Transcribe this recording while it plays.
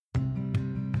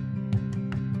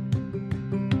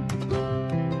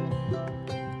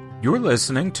You're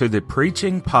listening to the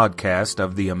preaching podcast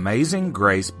of the Amazing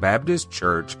Grace Baptist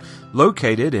Church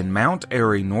located in Mount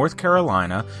Airy, North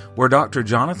Carolina, where Dr.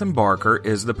 Jonathan Barker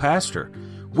is the pastor.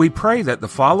 We pray that the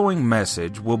following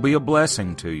message will be a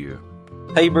blessing to you.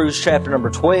 Hebrews chapter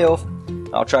number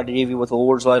 12. I'll try to give you what the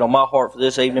Lord's laid on my heart for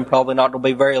this evening. Probably not going to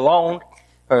be very long.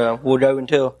 We'll go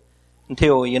until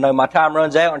my time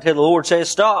runs out, until the Lord says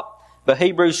stop. But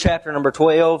Hebrews chapter number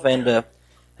 12,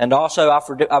 and also, I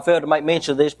failed to make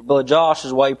mention of this, but Brother Josh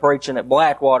is away preaching at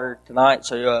Blackwater tonight,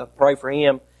 so pray for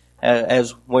him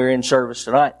as we're in service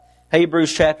tonight.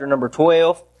 Hebrews chapter number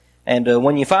 12, and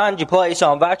when you find your place,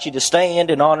 I'll invite you to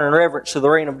stand in honor and reverence to the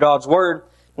reading of God's Word.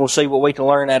 We'll see what we can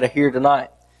learn out of here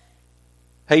tonight.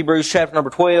 Hebrews chapter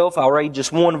number 12, I'll read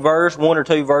just one or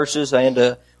two verses,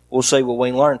 and we'll see what we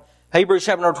can learn. Hebrews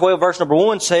chapter number 12, verse number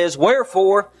 1 says,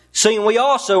 "Wherefore, seeing we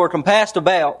also are compassed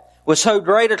about with so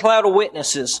great a cloud of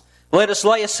witnesses, let us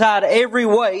lay aside every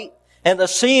weight and the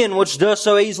sin which doth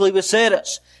so easily beset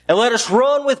us, and let us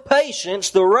run with patience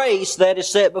the race that is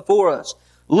set before us,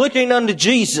 looking unto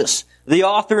Jesus, the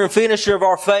author and finisher of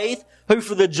our faith, who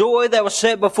for the joy that was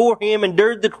set before him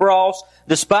endured the cross,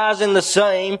 despising the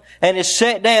same, and is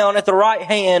set down at the right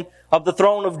hand of the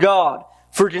throne of God.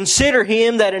 For consider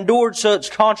him that endured such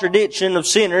contradiction of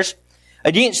sinners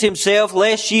against himself,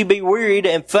 lest ye be wearied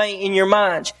and faint in your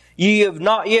minds. Ye have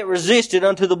not yet resisted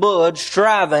unto the blood,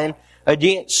 striving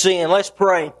against sin." Let's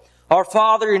pray. Our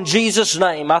Father, in Jesus'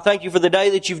 name, I thank you for the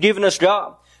day that you've given us,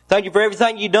 God. Thank you for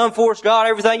everything you've done for us, God,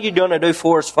 everything you're going to do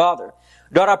for us, Father.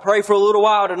 God, I pray for a little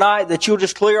while tonight that you'll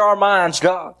just clear our minds,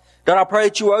 God. God, I pray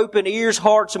that you open ears,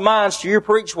 hearts, and minds to your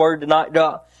preached word tonight,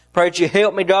 God. Pray that you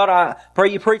help me, God. I pray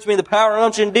you preach me the power and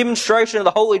unction and demonstration of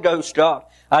the Holy Ghost, God.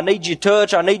 I need your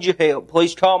touch. I need your help.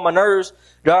 Please calm my nerves.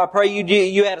 God, I pray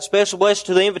you add a special blessing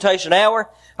to the invitation hour.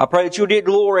 I pray that you'll get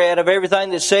glory out of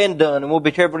everything that's said and done. And we'll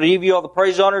be careful to give you all the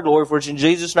praise, honor, and glory. For it's in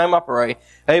Jesus' name I pray.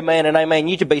 Amen and amen.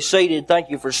 You can be seated. Thank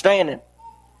you for standing.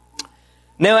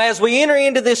 Now, as we enter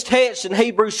into this text in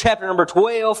Hebrews chapter number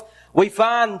 12,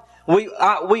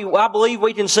 I believe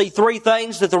we can see three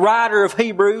things that the writer of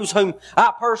Hebrews, whom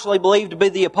I personally believe to be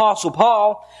the Apostle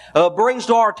Paul, brings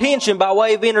to our attention by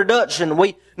way of introduction.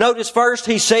 We notice first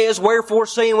he says, "Wherefore,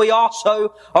 seeing we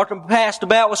also are compassed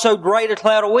about with so great a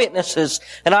cloud of witnesses."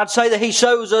 And I'd say that he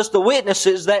shows us the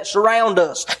witnesses that surround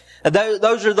us.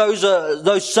 Those are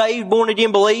those saved,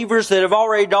 born-again believers that have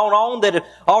already gone on, that have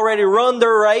already run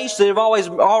their race, that have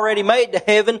already made it to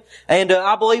heaven. And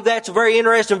I believe that's a very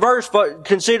interesting verse,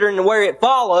 considering where it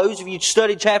follows. If you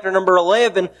study chapter number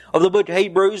 11 of the book of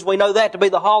Hebrews, we know that to be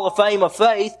the Hall of Fame of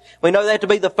faith. We know that to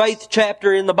be the faith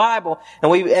chapter in the Bible.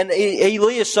 And he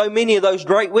lists so many of those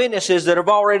great witnesses that have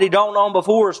already gone on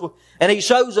before us. And he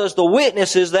shows us the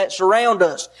witnesses that surround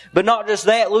us. But not just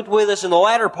that, look with us in the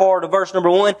latter part of verse number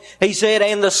 1. He said,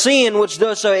 "And the sin which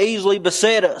does so easily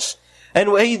beset us." And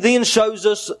he then shows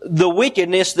us the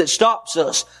wickedness that stops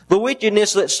us. The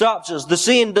wickedness that stops us. The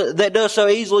sin that does so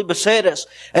easily beset us.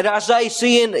 And I say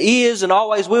sin is and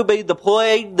always will be the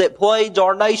plague that plagues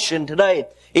our nation today.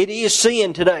 It is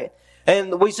sin today.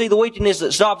 And we see the wickedness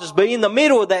that stops us. But in the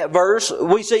middle of that verse,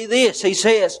 we see this. He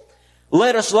says,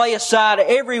 "Let us lay aside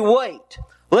every weight."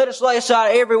 Let us lay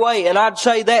aside every weight. And I'd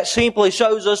say that simply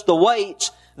shows us the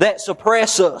weights that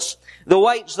suppress us. The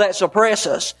weights that suppress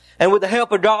us. And with the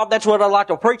help of God, that's what I'd like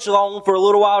to preach along for a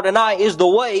little while tonight, is the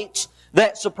weights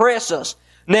that suppress us.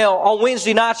 Now, on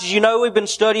Wednesday nights, as you know, we've been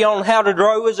studying on how to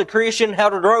grow as a Christian, how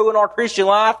to grow in our Christian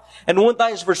life. And one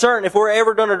thing's for certain, if we're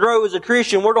ever going to grow as a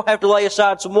Christian, we're going to have to lay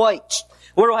aside some weights.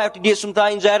 We're going to have to get some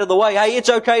things out of the way. Hey, it's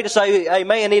okay to say,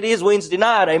 amen, it is Wednesday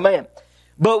night, amen.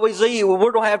 But we see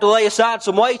we're going to have to lay aside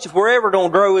some weights if we're ever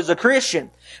going to grow as a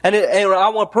Christian. And I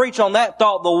want to preach on that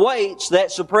thought, the weights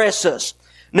that suppress us.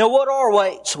 Now, what are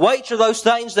weights? Weights are those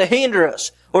things that hinder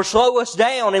us or slow us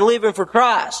down in living for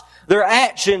Christ. They're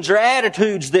actions or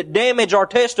attitudes that damage our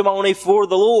testimony for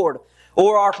the Lord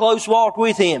or our close walk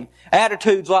with Him.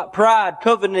 Attitudes like pride,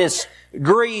 covetousness,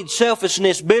 greed,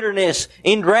 selfishness, bitterness,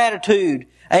 ingratitude,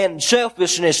 and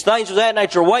selfishness, things of that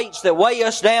nature, weights that weigh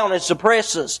us down and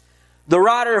suppress us. The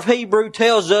writer of Hebrews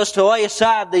tells us to lay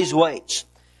aside these weights.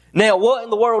 Now, what in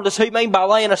the world does he mean by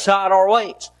laying aside our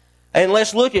weights? And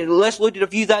let's look at a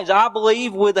few things. I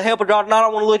believe with the help of God, I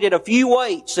want to look at a few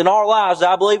weights in our lives that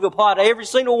I believe apply to every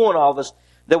single one of us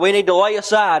that we need to lay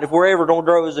aside if we're ever going to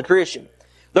grow as a Christian.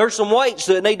 There's some weights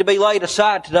that need to be laid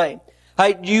aside today.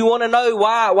 Hey, do you want to know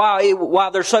why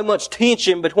there's so much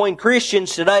tension between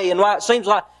Christians today and why it seems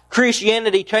like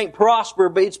Christianity can't prosper?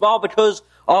 But it's all because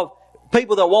of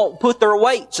people that won't put their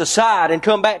weights aside and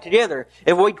come back together.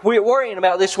 If we quit worrying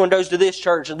about this one goes to this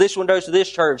church and this one goes to this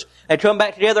church and come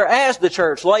back together as the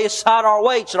church, lay aside our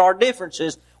weights and our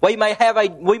differences, we may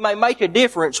make a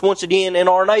difference once again in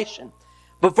our nation.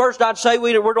 But first I'd say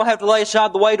we're going to have to lay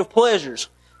aside the weight of pleasures.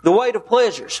 The weight of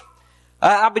pleasures.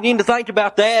 I begin to think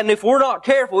about that, and if we're not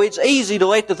careful, it's easy to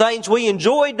let the things we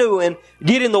enjoy doing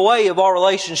get in the way of our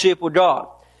relationship with God.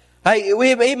 Hey,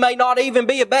 it may not even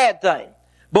be a bad thing,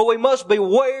 but we must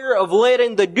beware of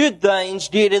letting the good things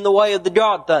get in the way of the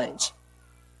God things.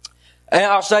 And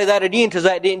I'll say that again because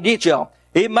that didn't get y'all.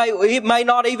 It may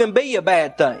not even be a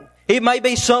bad thing. It may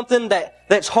be something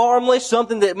that's harmless,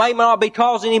 something that may not be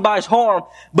causing anybody's harm.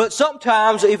 But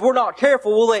sometimes, if we're not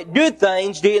careful, we'll let good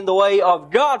things get in the way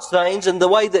of God's things and the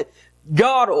way that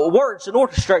God works and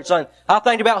orchestrates things. I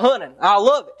think about hunting. I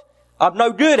love it. I'm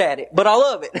no good at it, but I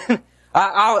love it.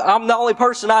 I'm the only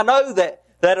person I know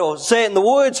that'll sit in the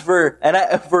woods for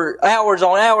hours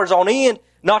on end,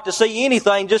 not to see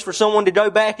anything, just for someone to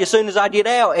go back as soon as I get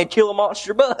out and kill a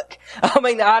monster buck. I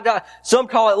mean, some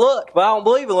call it luck, but I don't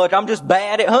believe in luck. I'm just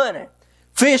bad at hunting.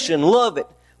 Fishing, love it.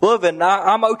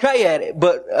 I'm okay at it.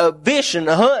 But fishing,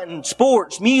 hunting,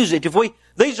 sports, music,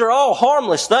 these are all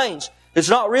harmless things. It's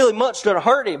not really much going to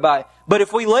hurt anybody. But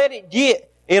if we let it get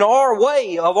in our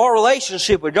way of our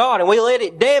relationship with God, and we let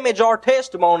it damage our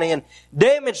testimony and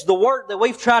damage the work that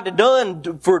we've tried to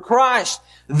done for Christ,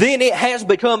 then it has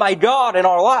become a God in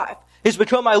our life. It's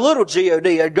become a little God,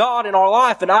 a God in our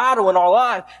life, an idol in our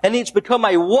life, and it's become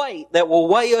a weight that will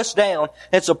weigh us down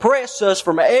and suppress us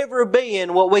from ever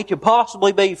being what we could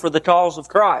possibly be for the cause of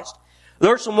Christ.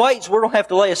 There are some weights we're going to have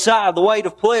to lay aside, the weight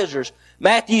of pleasures.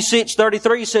 Matthew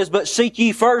 6:33 says, "But seek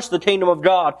ye first the kingdom of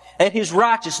God and His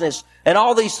righteousness, and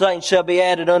all these things shall be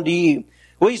added unto you."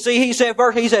 We see He said,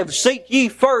 "Seek ye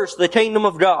first the kingdom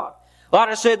of God." Like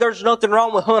I said, there's nothing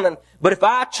wrong with hunting, but if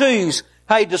I choose,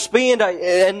 to spend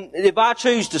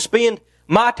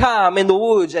my time in the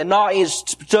woods and not in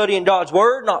studying God's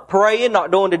Word, not praying,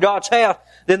 not going to God's house,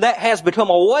 then that has become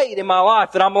a weight in my life,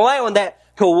 and I'm allowing that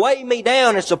to weigh me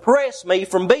down and suppress me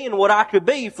from being what I could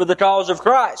be for the cause of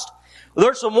Christ.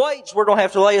 There's some weights we're going to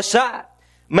have to lay aside.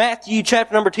 Matthew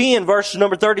chapter number 10, verses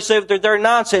number 37 through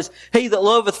 39 says, "He that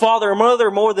loveth father or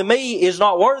mother more than me is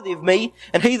not worthy of me,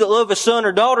 and he that loveth son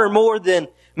or daughter more than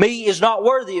me is not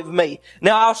worthy of me."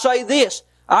 Now I'll say this,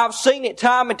 I've seen it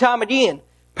time and time again.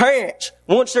 Parents,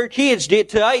 once their kids get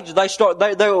to age,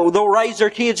 they'll raise their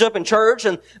kids up in church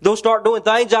and they'll start doing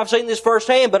things. I've seen this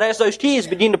firsthand, but as those kids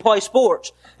begin to play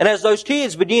sports, and as those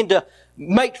kids begin to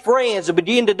make friends and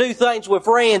begin to do things with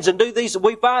friends and do these,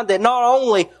 we find that not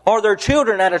only are their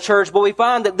children at a church, but we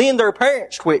find that then their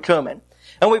parents quit coming.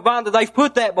 And we find that they've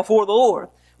put that before the Lord.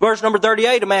 Verse number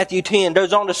 38 of Matthew 10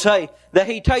 goes on to say that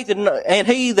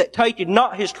he that taketh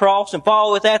not his cross and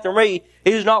followeth after me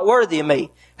is not worthy of me.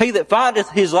 He that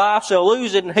findeth his life shall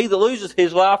lose it, and he that loseth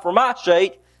his life for my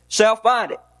sake shall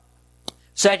find it.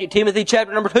 2 Timothy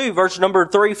chapter number 2, verse number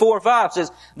 3, 4, and 5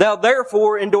 says, "Thou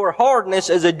therefore endure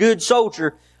hardness as a good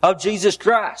soldier of Jesus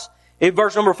Christ." In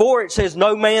verse number 4 it says,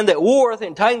 "No man that warreth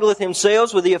entangleth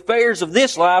himself with the affairs of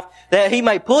this life, that he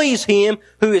may please him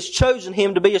who has chosen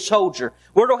him to be a soldier."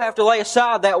 We're going to have to lay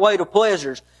aside that weight of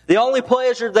pleasures. The only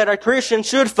pleasure that a Christian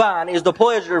should find is the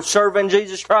pleasure of serving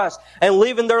Jesus Christ and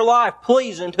living their life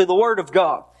pleasing to the Word of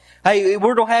God.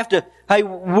 We're going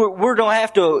to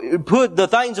have to put the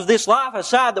things of this life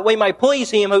aside that we may please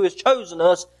Him who has chosen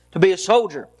us to be a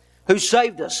soldier, who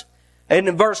saved us. And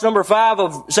in verse number 5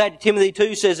 of 2 Timothy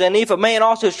 2 says, "And if a man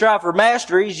also strive for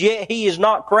masteries, yet he is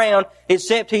not crowned,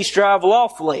 except he strive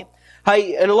lawfully."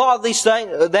 And a lot of these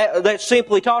things, that's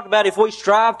simply talked about if we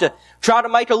strive to try to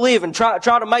make a living, try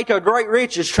to make our great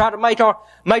riches, try to make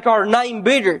our name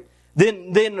bigger,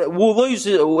 then we'll lose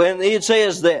it. And it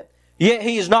says that, "Yet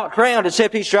he is not crowned,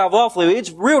 except he strive lawfully."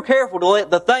 It's real careful to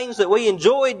let the things that we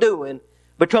enjoy doing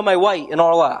become a weight in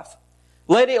our life.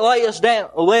 Let it lay us down.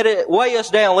 Let it weigh us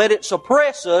down. Let it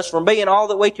suppress us from being all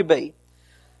that we could be.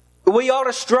 We ought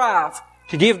to strive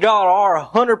to give God our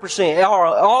 100%,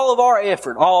 all of our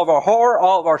effort, all of our heart,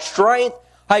 all of our strength.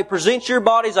 Present your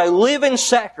bodies a living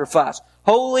sacrifice,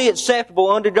 wholly acceptable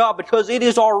unto God, because it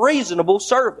is our reasonable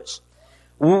service.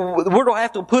 We're going to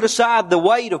have to put aside the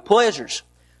weight of pleasures.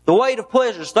 The weight of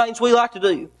pleasures, things we like to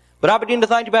do. But I begin to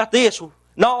think about this,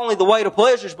 not only the weight of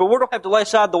pleasures, but we're going to have to lay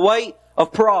aside the weight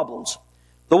of problems.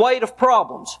 The weight of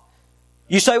problems.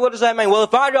 You say, what does that mean? Well,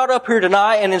 if I got up here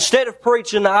tonight and instead of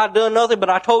preaching, I'd done nothing, but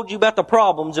I told you about the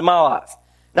problems in my life.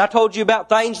 And I told you about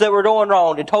things that were going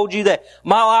wrong and told you that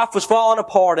my life was falling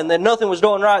apart and that nothing was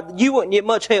going right, you wouldn't get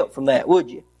much help from that,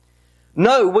 would you?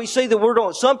 No, we see that we're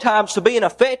doing, sometimes to be an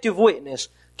effective witness,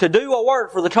 to do a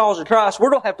work for the cause of Christ, we're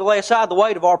going to have to lay aside the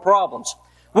weight of our problems.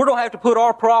 We're going to have to put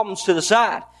our problems to the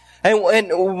side.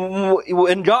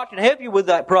 And God can help you with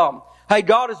that problem. Hey,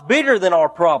 God is bigger than our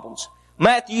problems.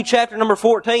 Matthew chapter number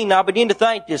 14, I begin to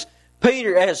think this.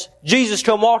 Peter, as Jesus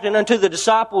come walking unto the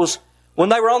disciples, when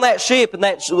they were on that ship and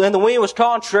the wind was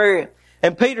contrary,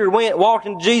 and Peter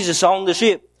walking to Jesus on the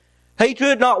ship, he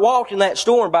could not walk in that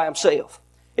storm by himself.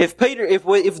 If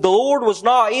the Lord was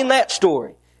not in that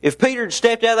story, if Peter had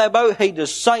stepped out of that boat, he'd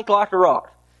just sank like a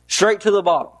rock, straight to the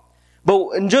bottom.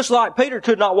 But just like Peter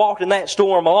could not walk in that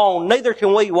storm alone, neither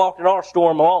can we walk in our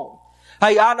storm alone.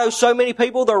 Hey, I know so many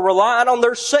people that are relying on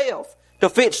their self to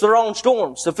fix their own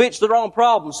storms, to fix their own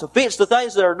problems, to fix the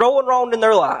things that are going wrong in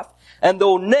their life. And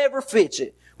they'll never fix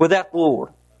it without the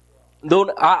Lord.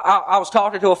 I was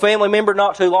talking to a family member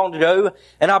not too long ago,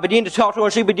 and I began to talk to her,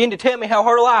 and she began to tell me how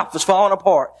her life was falling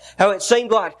apart. How it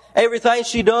seemed like everything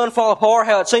she done fall apart,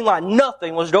 how it seemed like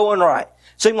nothing was going right.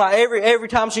 It seemed like every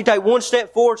time she'd take one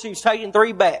step forward, she was taking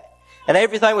 3 back. And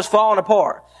everything was falling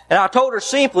apart. And I told her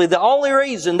simply, the only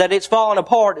reason that it's falling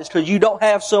apart is because you don't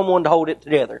have someone to hold it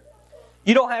together.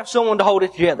 You don't have someone to hold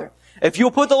it together. If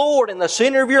you'll put the Lord in the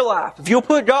center of your life, if you'll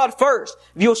put God first,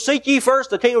 if you'll seek ye first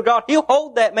the kingdom of God, He'll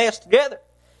hold that mess together.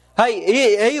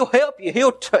 Hey, He'll help you.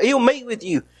 He'll meet with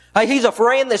you. Hey, He's a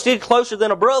friend that's still closer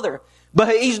than a brother, but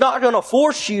He's not going to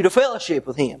force you to fellowship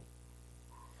with Him.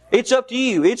 It's up to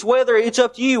you. It's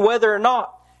up to you whether or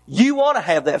not you want to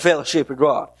have that fellowship with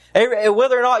God.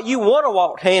 Whether or not you want to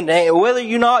walk hand in hand, whether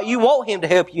or not you want Him to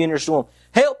help you in your storm.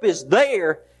 Help is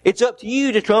there. It's up to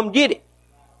you to come get it.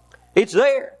 It's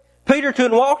there. Peter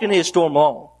couldn't walk in his storm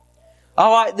alone. I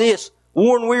like this.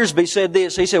 Warren Wiersbe said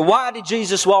this. He said, why did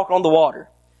Jesus walk on the water?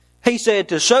 He said,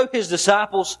 to show His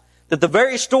disciples that the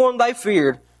very storm they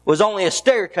feared was only a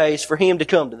staircase for Him to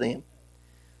come to them.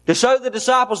 To show the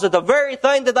disciples that the very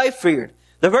thing that they feared,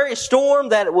 the very storm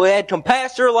that had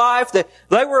compassed their life, that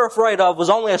they were afraid of, was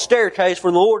only a staircase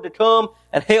for the Lord to come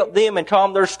and help them and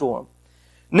calm their storm.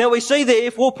 Now we see that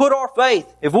if we'll put our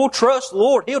faith, if we'll trust the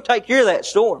Lord, He'll take care of that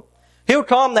storm. He'll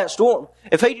calm that storm.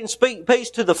 If He can speak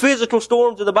peace to the physical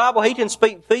storms of the Bible, He can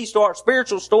speak peace to our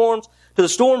spiritual storms, to the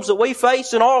storms that we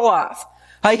face in our life.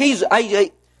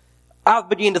 Hey, I've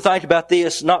begun to think about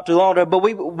this not too long ago,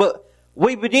 but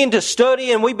we begin to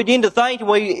study and we begin to think, and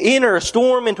we enter a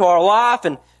storm into our life,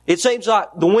 and it seems like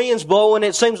the wind's blowing,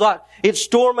 it seems like it's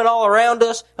storming all around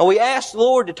us, and we ask the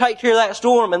Lord to take care of that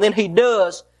storm, and then He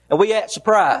does, and we act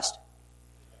surprised.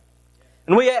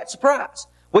 And we act surprised.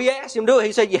 We asked Him to do it.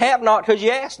 He said, you have not because you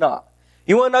ask not.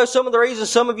 You want to know some of the reasons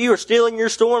some of you are still in your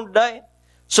storm today?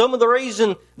 Some of the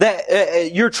reason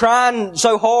that you're trying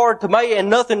so hard to make it and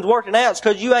nothing's working out is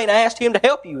because you ain't asked Him to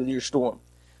help you with your storm.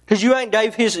 Because you ain't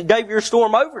gave your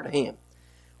storm over to Him.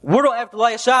 We're going to have to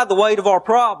lay aside the weight of our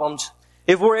problems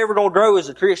if we're ever going to grow as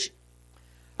a Christian.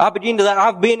 I've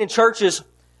been in churches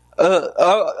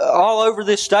all over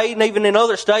this state and even in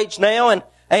other states now, and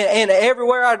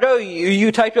everywhere I go,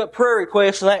 you take up prayer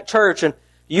requests in that church, and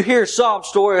you hear a sob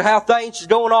story of how things are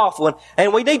going awful,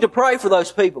 and we need to pray for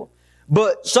those people.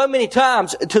 But so many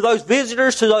times, to those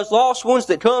visitors, to those lost ones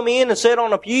that come in and sit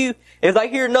on a pew, if they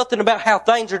hear nothing about how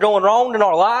things are going wrong in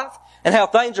our life, and how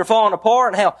things are falling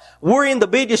apart, and how we're in the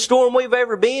biggest storm we've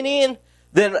ever been in,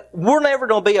 then we're never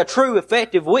going to be a true,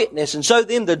 effective witness. And so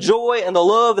then the joy and the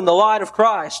love and the light of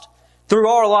Christ through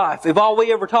our life, if all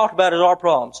we ever talk about is our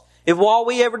problems, if all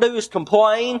we ever do is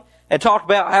complain and talk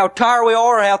about how tired we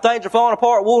are and how things are falling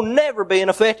apart, we'll never be an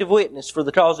effective witness for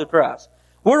the cause of Christ.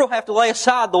 We're going to have to lay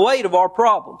aside the weight of our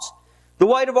problems. The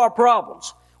weight of our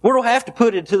problems. We're going to have to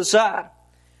put it to the side.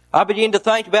 I begin to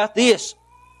think about this.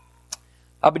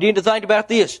 I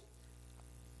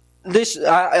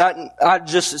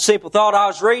just a simple thought. I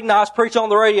was preaching on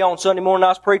the radio on Sunday morning. I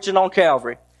was preaching on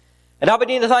Calvary. And I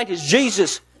began to think as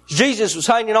Jesus was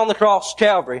hanging on the cross of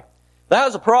Calvary, that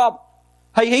was a problem.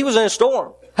 Hey, He was in a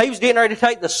storm. He was getting ready to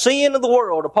take the sin of the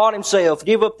world upon Himself,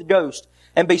 give up the ghost,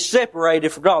 and be separated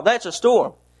from God. That's a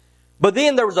storm. But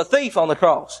then there was a thief on the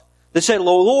cross that said,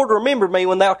 Lord, remember me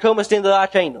when Thou comest into Thy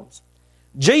kingdoms.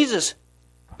 Jesus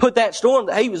put that storm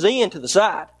that he was in to the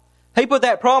side. He put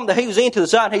that problem that he was in to the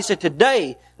side, and He said,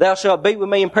 today Thou shalt be with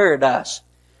me in paradise.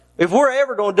 If we're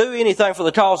ever going to do anything for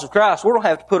the cause of Christ, we're going to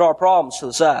have to put our problems to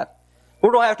the side.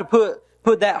 We're going to have to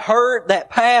put that hurt, that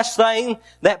past thing,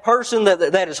 that person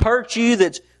that has hurt you,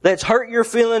 that's hurt your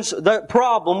feelings, that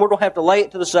problem, we're going to have to lay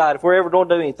it to the side if we're ever going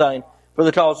to do anything for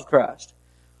the cause of Christ.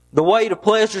 The weight of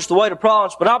pleasures, the weight of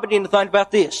problems, but I begin to think about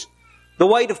this. The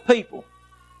weight of people.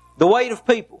 The weight of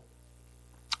people.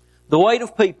 The weight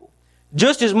of people.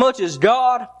 Just as much as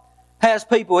God has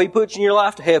people He puts in your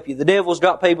life to help you, the devil's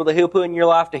got people that He'll put in your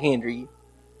life to hinder you.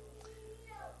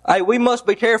 Hey, we must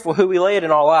be careful who we let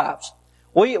in our lives.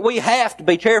 We have to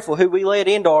be careful who we let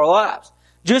into our lives.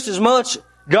 Just as much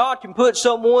God can put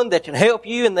someone that can help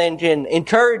you and then can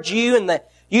encourage you and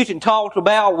that you can talk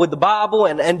about with the Bible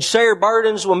and share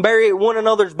burdens and bury one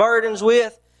another's burdens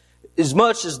with, as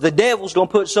much as the devil's going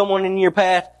to put someone in your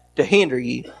path to hinder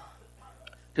you,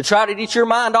 to try to get your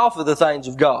mind off of the things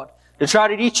of God, to try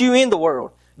to get you in the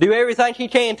world, do everything he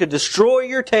can to destroy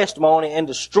your testimony and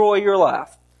destroy your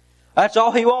life. That's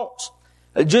all he wants.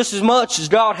 Just as much as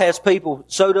God has people,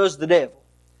 so does the devil.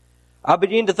 I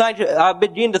begin to think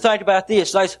about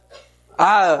this.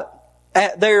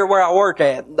 There where I work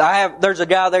at, there's a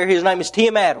guy there, his name is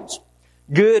Tim Adams.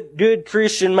 Good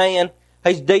Christian man.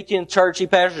 He's deacon in church. He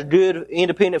pastors a good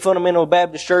independent fundamental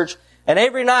Baptist church. And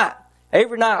every night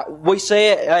we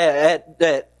sat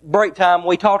at break time,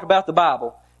 we talked about the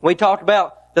Bible. We talked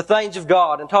about the things of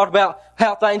God and talked about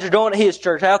how things are doing at his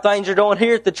church, how things are doing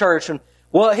here at the church, and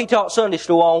what he taught Sunday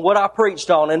school on, what I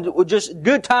preached on, and just a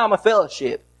good time of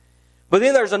fellowship. But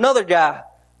then there's another guy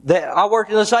that I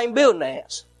worked in the same building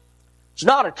as. It's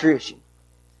not a Christian.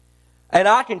 And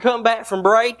I can come back from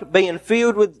break being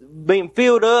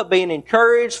filled up, being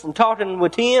encouraged from talking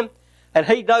with him, and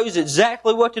he knows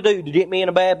exactly what to do to get me in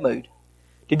a bad mood.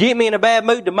 To get me in a bad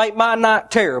mood to make my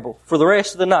night terrible for the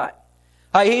rest of the night.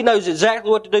 Hey, he knows exactly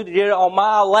what to do to get it on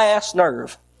my last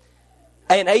nerve.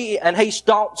 And he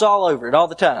stomps all over it all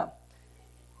the time.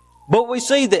 But we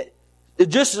see that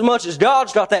just as much as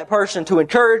God's got that person to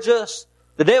encourage us,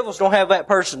 the devil's going to have that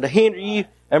person to hinder you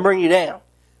and bring you down.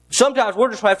 Sometimes we're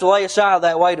just going to have to lay aside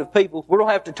that weight of people. We're going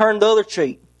to have to turn the other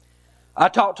cheek. I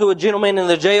talked to a gentleman in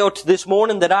the jail this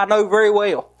morning that I know very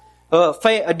well.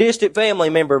 A distant family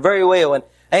member very well.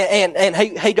 And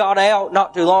he got out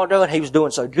not too long ago and he was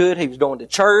doing so good. He was going to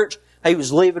church. He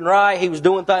was living right. He was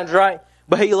doing things right.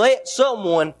 But he let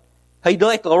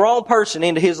the wrong person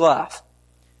into his life.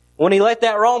 When he let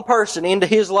that wrong person into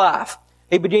his life,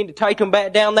 he began to take him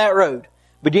back down that road.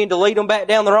 Began to lead him back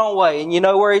down the wrong way. And you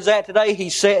know where he's at today?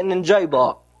 He's sitting in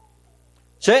J-Block.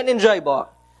 Sitting in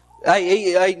J-Block.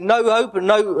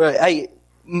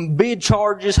 Bid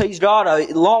charges he's got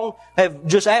have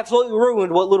just absolutely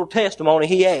ruined what little testimony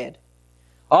he had.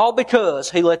 All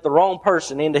because he let the wrong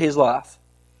person into his life.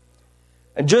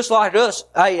 And just like us,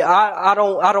 I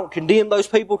don't condemn those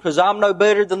people because I'm no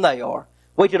better than they are.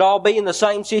 We could all be in the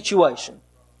same situation.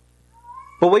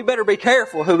 But we better be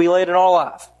careful who we let in our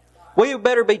life. We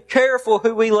better be careful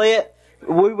who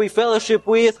we fellowship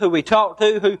with, who we talk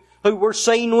to, who we're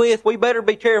seen with. We better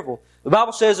be careful. The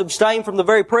Bible says abstain from the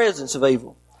very presence of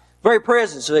evil. Very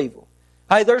presence of evil.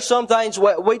 Hey, there's some things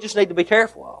we just need to be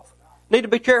careful of. Need to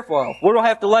be careful of. We don't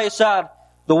have to lay aside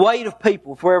the weight of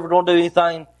people if we're ever going to do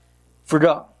anything for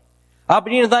God. I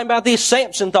began to think about this.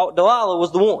 Samson thought Delilah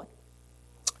was the one.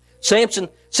 Samson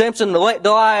let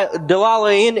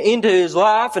Delilah into his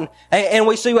life, and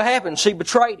we see what happened. She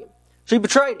betrayed him.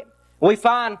 We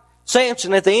find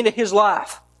Samson at the end of his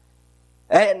life.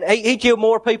 And he killed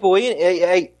more people.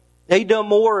 He done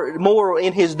more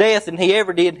in his death than he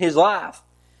ever did in his life.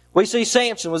 We see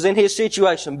Samson was in his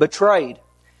situation, betrayed,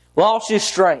 lost his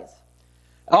strength.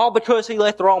 All because he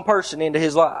let the wrong person into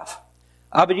his life.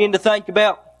 I began to think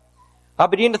about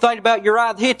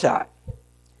Uriah the Hittite.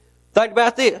 Think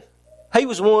about this. He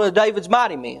was one of David's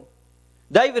mighty men.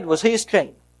 David was his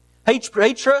king. He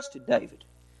trusted David.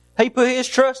 He put his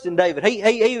trust in David.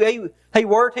 He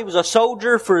worked. He was a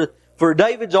soldier for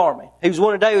David's army. He was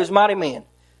one of David's mighty men.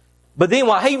 But then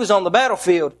while he was on the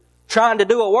battlefield trying to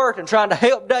do a work and trying to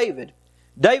help David,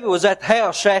 David was at the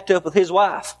house shacked up with his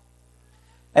wife.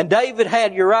 And David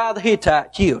had Uriah the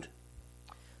Hittite killed.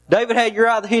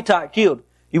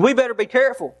 We better be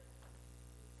careful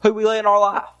who we let in our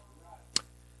life.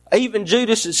 Even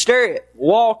Judas Iscariot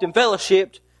walked and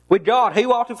fellowshiped with God. He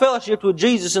walked and fellowshiped with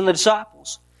Jesus and the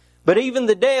disciples. But even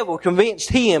the devil convinced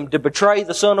him to betray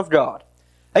the Son of God.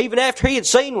 Even after he had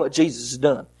seen what Jesus had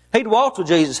done. He'd walked with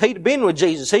Jesus. He'd been with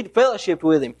Jesus. He'd fellowshiped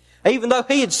with him. Even though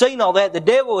he had seen all that, the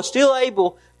devil was still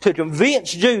able to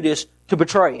convince Judas to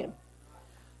betray him.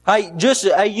 Hey,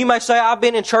 you may say, I've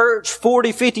been in church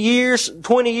 40, 50 years,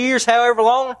 20 years, however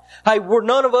long. Hey,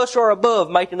 none of us are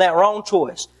above making that wrong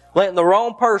choice. Letting the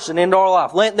wrong person into our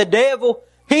life. Letting the devil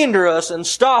hinder us and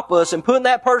stop us and putting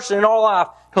that person in our life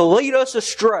to lead us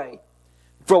astray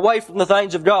away from the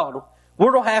things of God.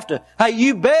 We're going to have to,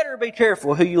 you better be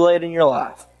careful who you let in your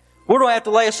life. We're going to have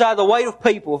to lay aside the weight of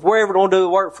people if we're ever going to do the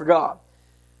work for God.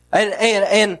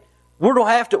 And we're going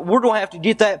to have to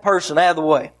get that person out of the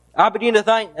way. I begin to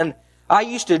think, and I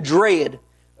used to dread,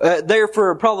 there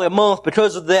for probably a month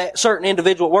because of that certain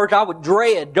individual at work, I would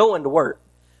dread going to work.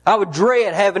 I would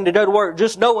dread having to go to work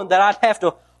just knowing that I'd have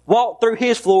to walk through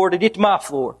his floor to get to my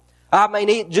floor. I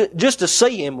mean, just to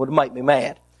see him would make me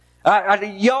mad.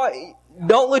 Y'all,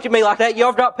 don't look at me like that. Y'all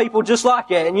have got people just like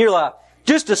that in your life.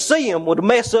 Just to see him would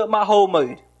mess up my whole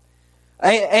mood.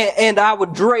 And I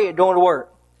would dread going to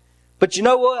work. But you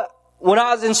know what? When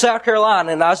I was in South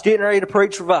Carolina and I was getting ready to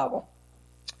preach revival,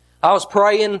 I was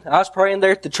praying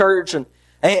there at the church,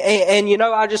 and you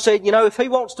know, I just said, you know, if he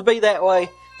wants to be that way,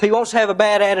 if he wants to have a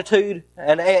bad attitude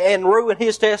and ruin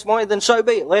his testimony, then so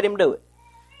be it. Let him do it.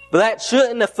 But that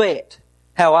shouldn't affect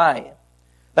how I am.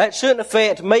 That shouldn't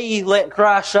affect me letting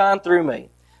Christ shine through me.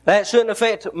 That shouldn't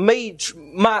affect me,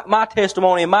 my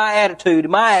testimony and my attitude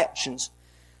and my actions.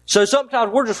 So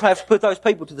sometimes we're just going to have to put those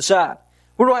people to the side.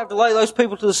 We're going to have to lay those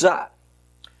people to the side.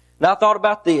 Now I thought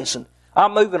about this, and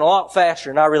I'm moving a lot faster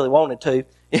than I really wanted to.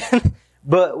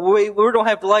 But we're going to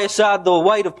have to lay aside the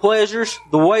weight of pleasures,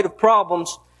 the weight of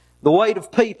problems, the weight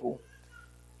of people.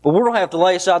 But we're going to have to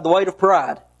lay aside the weight of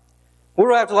pride. We're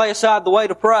going to have to lay aside the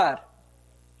weight of pride.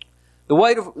 The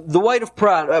weight of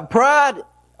pride. Pride,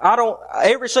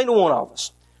 every single one of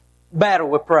us battle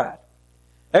with pride.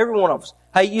 Every one of us.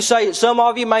 Hey, you say some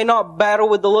of you may not battle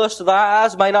with the lust of the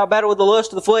eyes, may not battle with the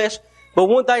lust of the flesh, but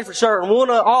one thing for certain,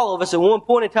 all of us at one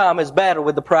point in time has battled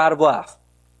with the pride of life.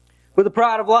 With the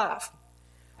pride of life.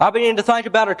 I've been to think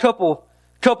about a couple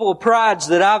of prides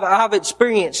that I've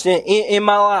experienced in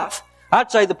my life. I'd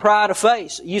say the pride of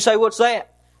face. You say, what's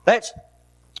that? That's,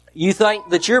 you think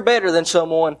that you're better than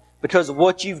someone because of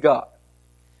what you've got.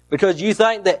 Because you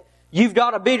think that you've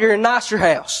got a bigger and nicer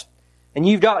house. And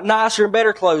you've got nicer and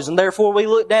better clothes. And therefore we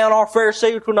look down our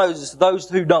Pharisaical noses to those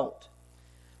who don't.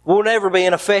 We'll never be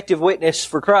an effective witness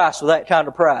for Christ with that kind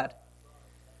of pride.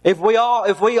 If we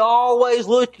always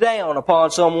look down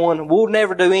upon someone, we'll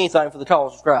never do anything for the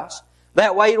cause of Christ.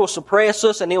 That way it'll suppress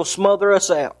us and it'll smother us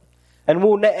out. And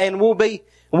we'll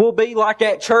be like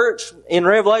that church in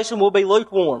Revelation. We'll be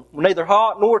lukewarm. We're neither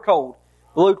hot nor cold.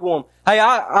 Lukewarm. Hey,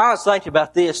 I was thinking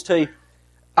about this too.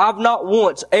 I've not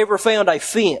once ever found a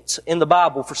fence in the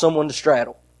Bible for someone to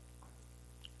straddle.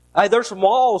 Hey, there's some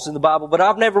walls in the Bible, but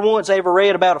I've never once ever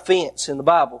read about a fence in the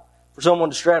Bible for someone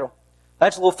to straddle.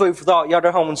 That's a little food for thought. Y'all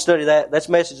go home and study that. That's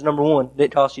message number 1.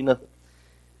 Didn't cost you nothing.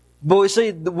 But we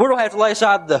see, we're going to have to lay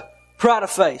aside the pride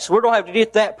of face. We're going to have to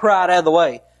get that pride out of the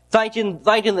way. Thinking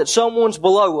that someone's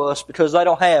below us because they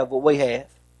don't have what we have.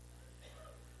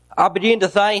 I begin to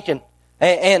think,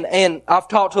 and I've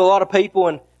talked to a lot of people,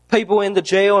 and people in the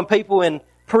jail and people in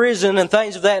prison and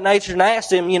things of that nature, and asked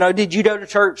them, you know, did you go to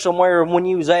church somewhere when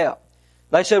you was out?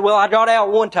 They said, well, I got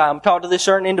out one time. I talked to this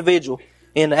certain individual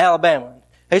in Alabama.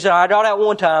 He said, I got out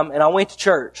one time and I went to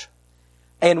church.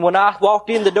 And when I walked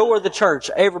in the door of the church,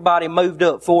 everybody moved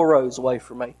up 4 rows away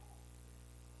from me.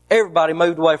 Everybody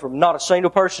moved away from me. Not a single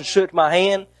person shook my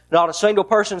hand. Not a single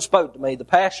person spoke to me. The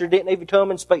pastor didn't even come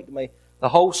and speak to me the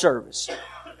whole service.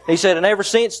 He said, and ever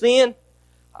since then,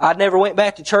 I never went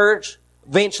back to church.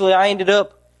 Eventually, I ended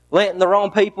up letting the wrong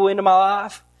people into my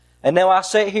life. And now I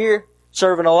sit here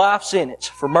serving a life sentence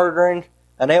for murdering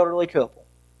an elderly couple.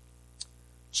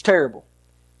 It's terrible.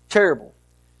 Terrible.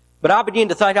 But I begin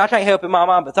to think, I can't help in my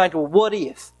mind but think, well, what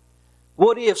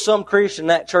if some Christian in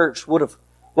that church would have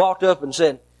walked up and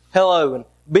said hello and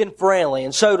been friendly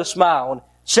and showed a smile and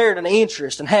shared an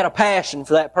interest and had a passion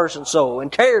for that person's soul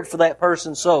and cared for that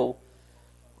person's soul?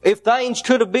 If things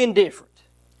could have been different,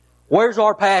 where's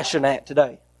our passion at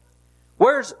today?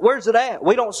 Where's it at?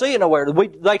 We don't see it nowhere.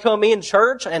 They come in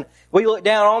church and we look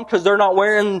down on them because they're not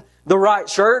wearing the right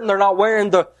shirt and they're not wearing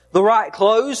the right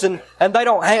clothes and they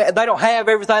don't have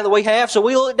everything that we have, so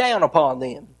we look down upon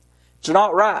them. It's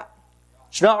not right.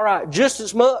 It's not right. Just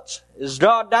as much as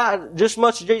God died, just as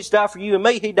much as Jesus died for you and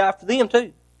me, He died for them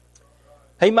too.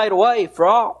 He made a way for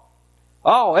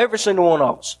all, every single one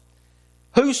of us.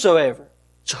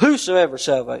 Whosoever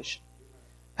salvation.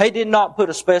 He did not put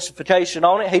a specification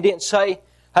on it. He didn't say,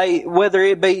 hey, whether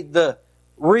it be the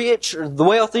rich or the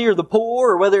wealthy or the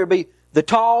poor, or whether it be the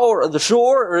tall or the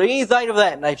short or anything of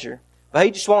that nature. But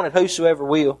He just wanted whosoever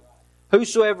will.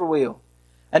 Whosoever will.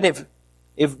 And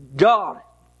if God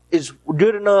is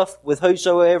good enough with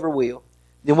whosoever will,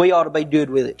 then we ought to be good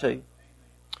with it too.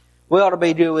 We ought to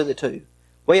be good with it too.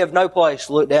 We have no place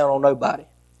to look down on nobody.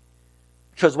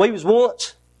 Because we was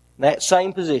once in that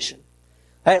same position.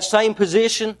 That same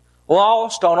position,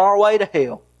 lost on our way to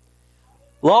hell.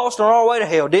 Lost on our way to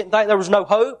hell. Didn't think there was no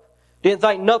hope. Didn't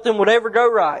think nothing would ever go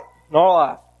right in our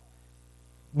life.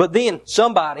 But then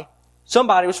somebody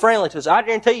was friendly to us. I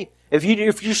guarantee you,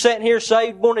 if you're sitting here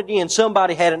saved, born again,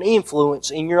 somebody had an influence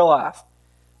in your life.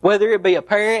 Whether it be a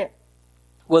parent,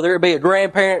 whether it be a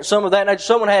grandparent, some of that nature,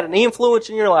 someone had an influence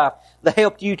in your life that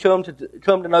helped you come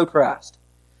to know Christ.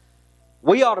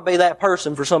 we ought to be that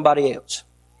person for somebody else.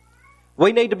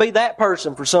 We need to be that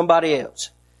person for somebody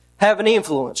else. Have an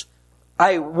influence.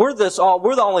 Hey, we're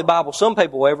the only Bible some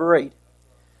people will ever read.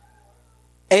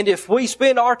 And if we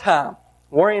spend our time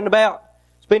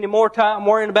spending more time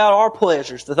worrying about our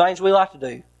pleasures, the things we like to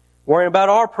do, worrying about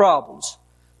our problems,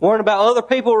 worrying about other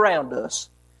people around us,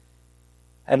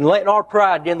 and letting our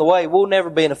pride get in the way, we'll never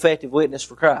be an effective witness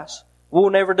for Christ.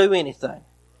 We'll never do anything.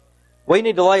 We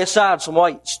need to lay aside some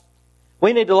weights.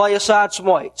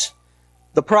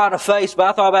 The pride of faith, but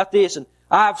I thought about this, and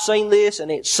I've seen this,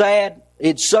 and it's sad.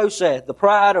 It's so sad. The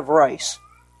pride of race.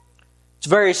 It's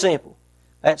very simple.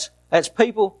 That's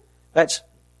people,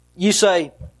 you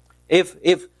say,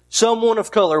 if someone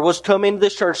of color was to come into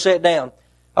this church, sit down,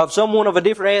 of someone of a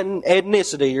different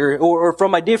ethnicity or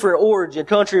from a different origin,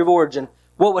 country of origin,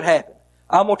 what would happen?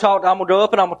 I'm going to go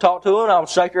up and I'm going to talk to them and I'm going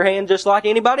to shake their hand just like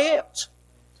anybody else.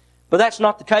 But that's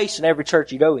not the case in every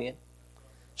church you go in.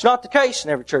 It's not the case in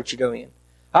every church you go in.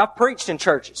 I've preached in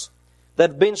churches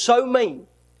that have been so mean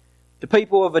to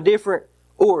people of a different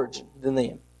origin than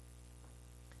them.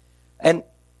 And it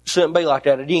shouldn't be like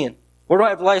that again. We don't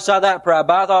have to lay aside that pride,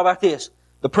 but I thought about this.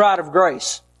 The pride of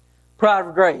grace. Pride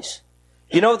of grace.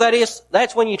 You know what that is?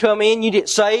 That's when you come in, you get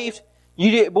saved,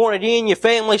 you get born again, your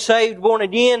family saved, born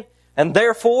again, and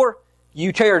therefore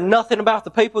you care nothing about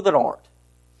the people that aren't.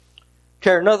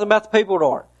 Care nothing about the people that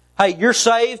aren't. Hey, you're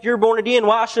saved, you're born again,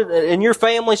 and your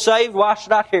family's saved, why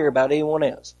should I care about anyone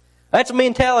else? That's a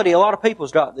mentality a lot of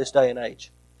people's got this day and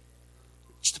age.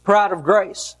 It's the pride of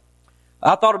grace.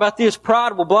 I thought about this.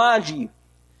 Pride will blind you.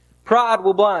 Pride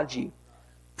will blind you.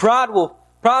 Pride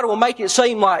will make it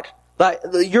seem like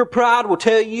your pride will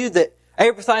tell you that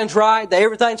everything's right, that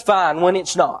everything's fine when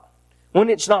it's not. When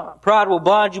it's not. Pride will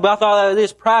blind you. But I thought of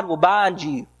this. Pride will bind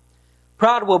you.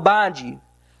 Pride will bind you.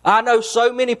 I know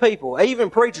so many people,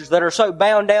 even preachers, that are so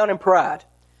bound down in pride.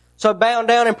 So bound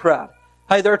down in pride.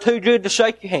 Hey, they're too good to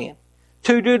shake your hand.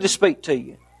 Too good to speak to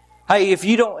you. Hey, if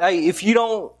you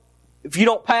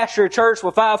don't pastor a church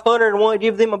with 500 and want to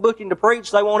give them a booking to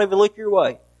preach, they won't even look your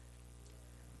way.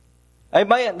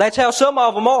 Amen. That's how some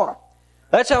of them are.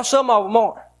 That's how some of them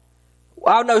are.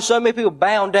 I know so many people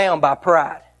bound down by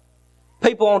pride.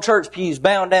 People on church pews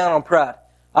bound down on pride.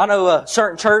 I know a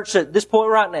certain church at this point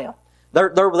right now,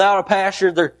 they're without a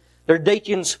pastor. Their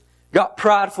deacons got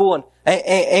prideful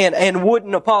and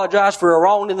wouldn't apologize for a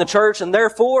wrong in the church, and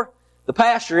therefore the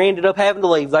pastor ended up having to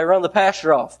leave. They run the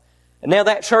pastor off. And now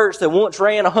that church that once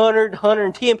ran 100,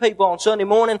 110 people on Sunday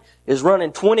morning is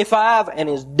running 25 and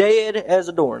is dead as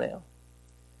a doornail.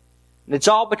 And it's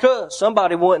all because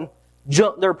somebody wouldn't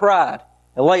jump their pride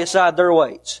and lay aside their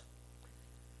weights.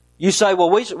 You say, well,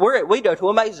 we go to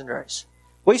Amazing Grace.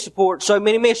 We support so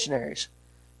many missionaries.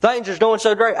 Things are going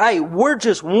so great. Hey, we're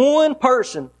just one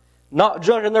person not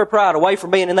jumping their pride away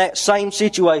from being in that same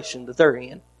situation that they're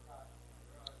in.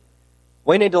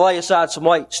 We need to lay aside some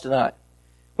weights tonight.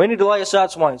 We need to lay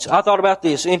aside some weights. I thought about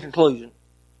this in conclusion.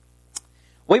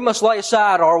 We must lay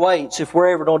aside our weights if we're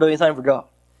ever going to do anything for God.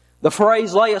 The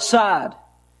phrase lay aside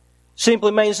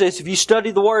simply means this. If you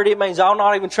study the Word, it means I'll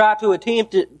not even try to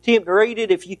attempt to read it.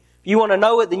 If you want to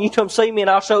know it, then you come see me and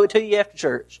I'll show it to you after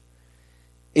church.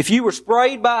 If you were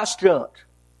sprayed by a skunk,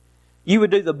 you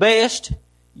would do the best.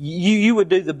 You would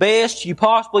do the best you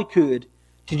possibly could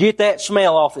to get that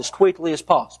smell off as quickly as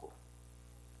possible.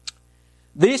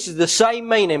 This is the same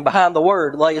meaning behind the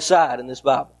word lay aside in this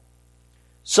Bible.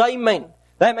 Same meaning.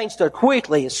 That means to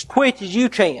quickly, as quick as you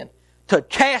can, to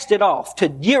cast it off, to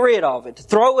get rid of it, to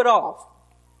throw it off.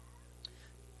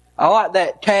 I like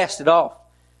that, cast it off.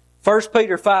 1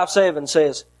 Peter 5:7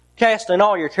 says, casting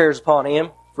all your cares upon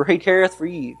Him, for He careth for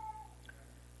you.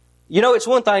 You know, it's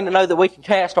one thing to know that we can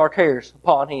cast our cares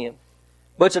upon Him,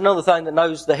 but it's another thing that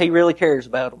knows that He really cares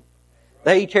about them,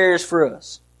 that He cares for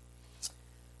us.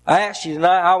 I asked you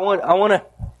tonight, I want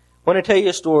to tell you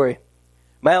a story.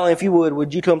 Madeline, if you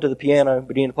would you come to the piano and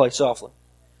begin to play softly?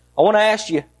 I want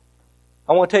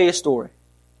to tell you a story.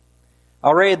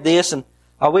 I read this and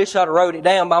I wish I'd have wrote it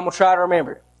down, but I'm going to try to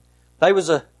remember it. There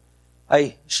was a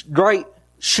great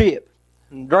ship,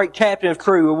 and great captain of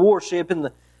crew, a warship in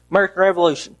the American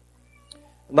Revolution.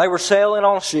 And they were sailing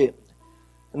on a ship.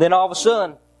 And then all of a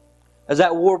sudden, as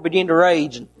that war began to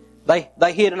rage, and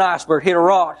they hit an iceberg, hit a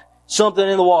rock, something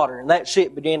in the water, and that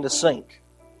ship began to sink.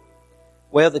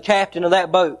 Well, the captain of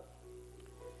that boat,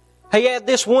 he had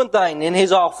this one thing in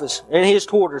his office, in his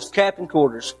quarters, captain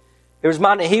quarters. It was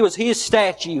he was his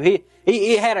statue.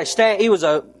 He was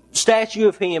a statue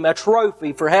of him, a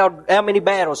trophy for how many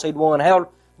battles he'd won, how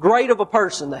great of a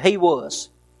person that he was.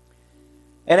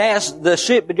 And as the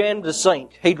ship began to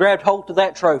sink, he grabbed hold of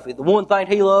that trophy, the one thing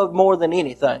he loved more than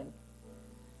anything.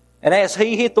 And as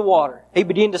he hit the water, he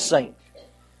began to sink.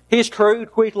 His crew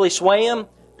quickly swam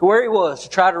to where he was to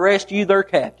try to rescue their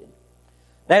captain.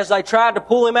 And as they tried to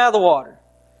pull him out of the water,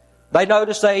 they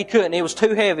noticed that he couldn't. It was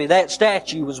too heavy. That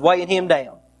statue was weighing him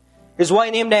down. It was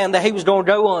weighing him down that he was going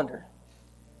to go under.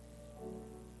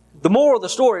 The moral of the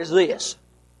story is this.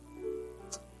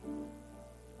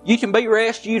 You can be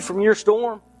rescued from your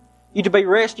storm. You can be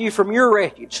rescued from your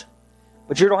wreckage.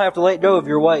 But you don't have to let go of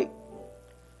your weight.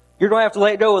 You don't have to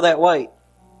let go of that weight.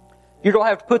 You don't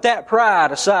have to put that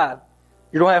pride aside.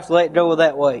 You don't have to let go of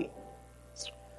that weight.